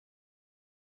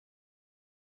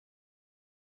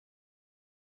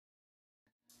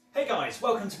Hey guys,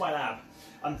 welcome to my lab.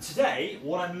 Today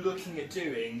what I'm looking at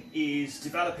doing is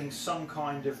developing some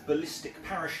kind of ballistic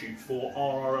parachute for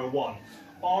RR-01.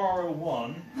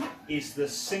 RR-01 is the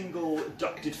single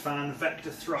ducted fan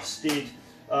vector thrusted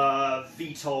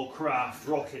VTOL craft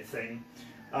rocket thing.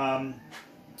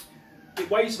 It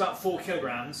weighs about 4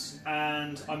 kilograms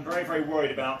and I'm very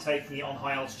worried about taking it on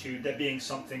high altitude, there being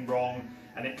something wrong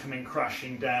and it coming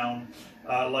crashing down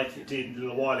like it did a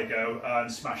little while ago and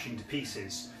smashing to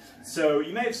pieces. So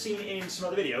you may have seen in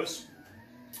some other videos,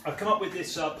 I've come up with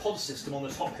this pod system on the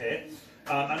top here,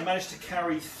 and I managed to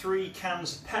carry 3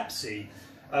 cans of Pepsi,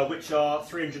 which are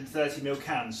 330ml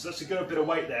cans. So that's a good bit of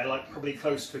weight there, like probably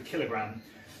close to 1 kilogram.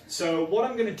 So what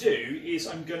I'm going to do is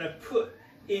I'm going to put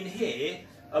in here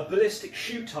a ballistic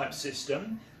chute type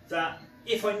system that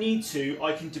if I need to,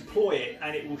 I can deploy it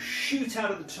and it will shoot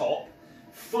out of the top,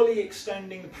 fully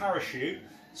extending the parachute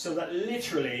so that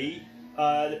literally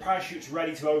the parachute's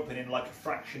ready to open in like a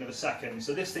fraction of a second.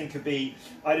 So this thing could be,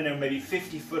 I don't know, maybe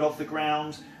 50 foot off the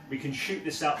ground. We can shoot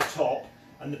this out the top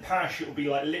and the parachute will be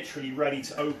like literally ready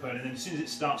to open, and then as soon as it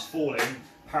starts falling,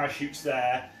 parachute's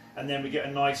there, and then we get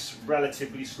a nice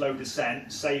relatively slow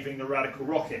descent, saving the radical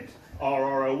rocket,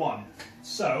 RR-01.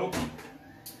 So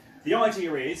the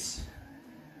idea is,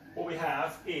 what we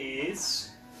have is,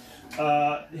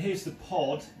 here's the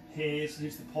pod, here's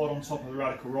the pod on top of the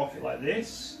radical rocket like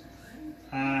this.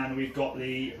 And we've got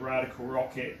the radical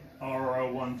rocket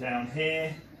RR-01 down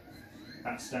here.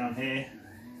 That's down here.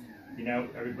 You know,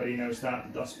 everybody knows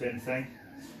that, the dustbin thing.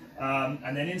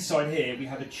 And then inside here we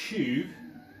have a tube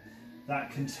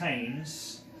that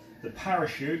contains the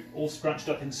parachute all scrunched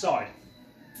up inside.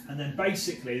 And then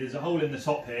basically there's a hole in the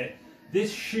top here.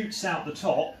 This shoots out the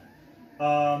top,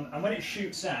 and when it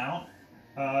shoots out,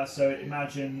 so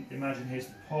imagine here's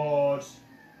the pod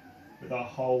with a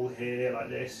hole here like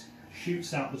this.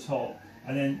 Shoots out the top,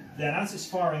 and then as it's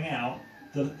firing out,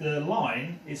 the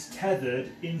line is tethered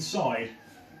inside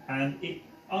and it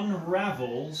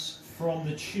unravels from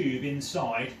the tube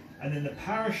inside, and then the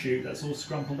parachute that's all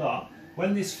scrumpled up,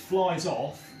 when this flies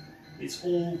off, it's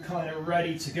all kind of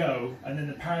ready to go, and then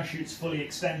the parachute's fully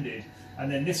extended, and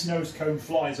then this nose cone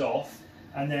flies off,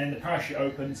 and then the parachute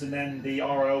opens, and then the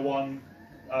RR-01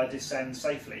 descends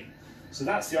safely. So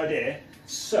that's the idea.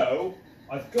 So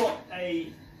I've got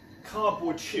a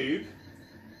cardboard tube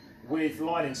with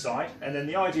line inside, and then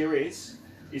the idea is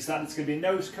that there's going to be a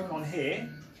nose cone on here,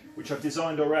 which I've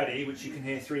designed already, which you can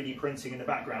hear 3D printing in the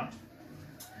background.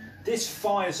 This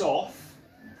fires off.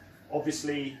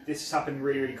 Obviously this has happened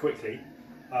really quickly.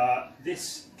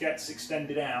 This gets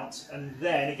extended out, and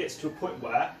then it gets to a point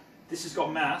where this has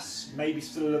got mass, maybe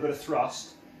still a little bit of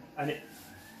thrust, and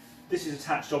this is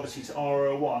attached obviously to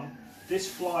RR-01.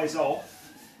 This flies off,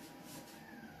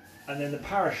 and then the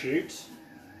parachute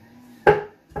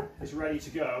is ready to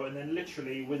go, and then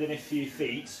literally within a few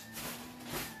feet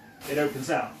it opens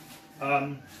out.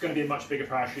 It's going to be a much bigger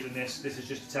parachute than this. This is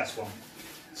just a test one.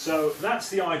 So that's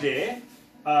the idea.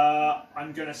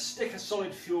 I'm going to stick a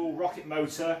solid fuel rocket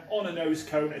motor on a nose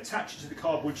cone, attach it to the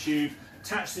cardboard tube,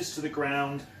 attach this to the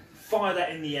ground, fire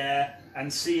that in the air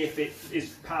and see if it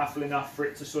is powerful enough for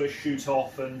it to sort of shoot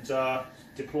off and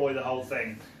deploy the whole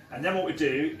thing. And then what we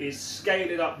do is scale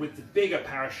it up with the bigger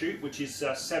parachute, which is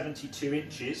 72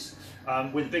 inches,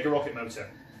 with a bigger rocket motor.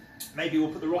 Maybe we'll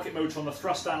put the rocket motor on the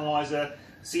thrust analyzer,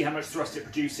 see how much thrust it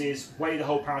produces, weigh the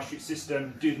whole parachute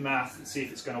system, do the math and see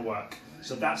if it's going to work.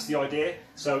 So that's the idea.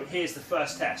 So here's the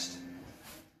first test.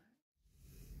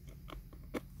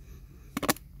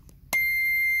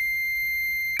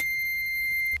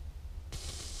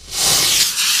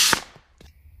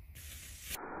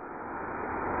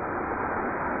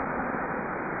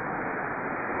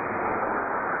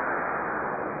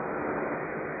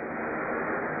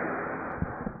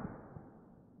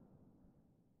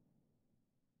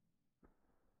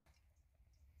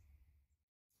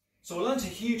 So I learned a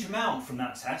huge amount from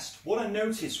that test. What I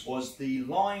noticed was the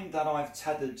line that I've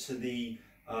tethered to the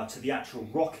actual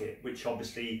rocket, which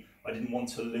obviously I didn't want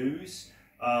to lose.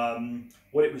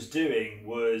 What it was doing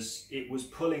was it was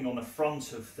pulling on the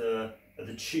front of the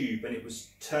tube and it was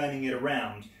turning it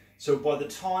around. So by the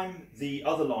time the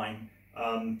other line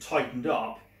tightened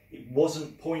up, it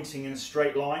wasn't pointing in a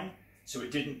straight line, so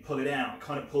it didn't pull it out. It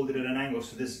kind of pulled it at an angle.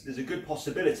 So there's a good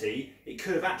possibility it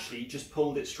could have actually just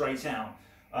pulled it straight out.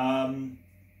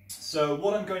 So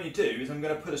what I'm going to do is I'm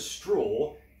going to put a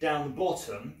straw down the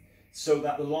bottom so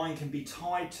that the line can be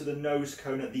tied to the nose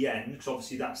cone at the end, because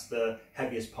obviously that's the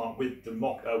heaviest part with the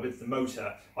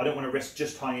motor. I don't want to risk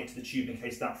just tying it to the tube in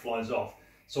case that flies off.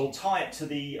 So I'll tie it to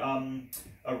the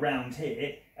around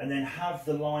here and then have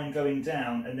the line going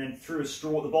down and then through a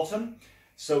straw at the bottom.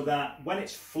 so that when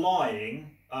it's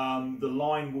flying, the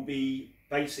line will be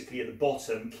basically at the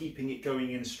bottom, keeping it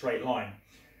going in a straight line.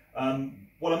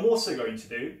 What I'm also going to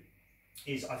do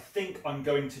is I think I'm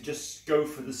going to just go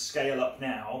for the scale up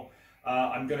now.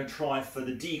 I'm going to try for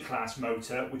the D-class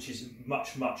motor, which is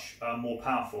much more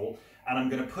powerful, and I'm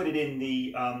going to put it in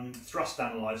the thrust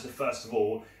analyzer first of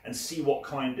all and see what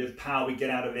kind of power we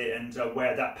get out of it and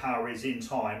where that power is in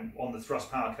time on the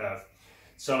thrust power curve.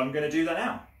 So I'm going to do that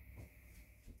now.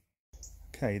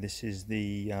 Okay, this is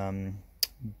the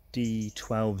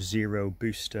D12.0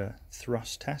 booster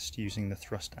thrust test using the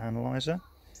thrust analyzer.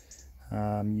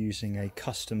 Using a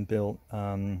custom built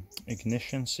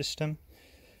ignition system,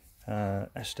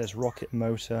 Estes rocket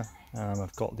motor.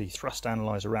 I've got the thrust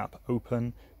analyzer app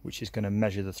open, which is going to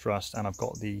measure the thrust, and I've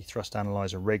got the thrust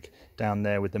analyzer rig down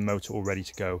there with the motor all ready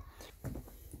to go.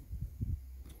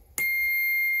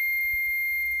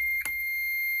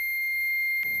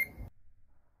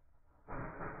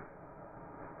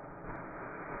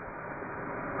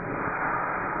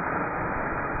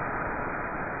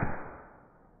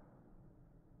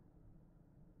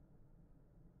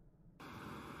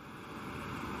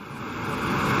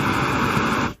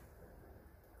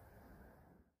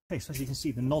 Okay, so as you can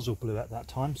see, the nozzle blew at that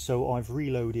time, so I've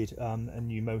reloaded a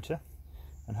new motor,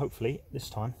 and hopefully this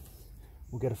time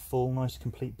we'll get a full, nice,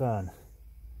 complete burn.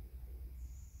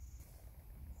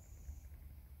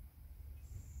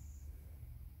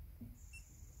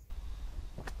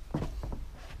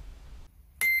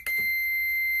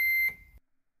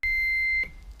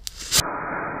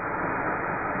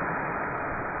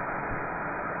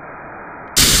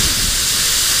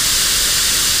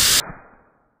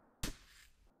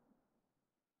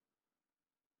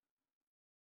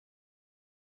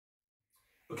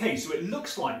 Okay, so it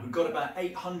looks like we've got about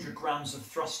 800 grams of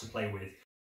thrust to play with.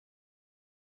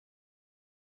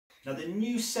 Now the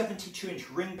new 72-inch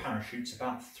ring parachute's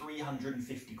about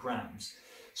 350 grams.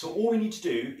 So all we need to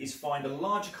do is find a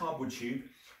larger cardboard tube,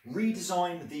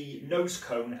 redesign the nose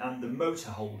cone and the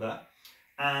motor holder,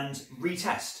 and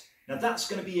retest. Now that's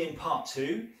going to be in part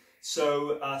 2.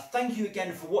 So thank you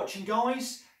again for watching,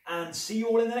 guys, and see you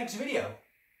all in the next video.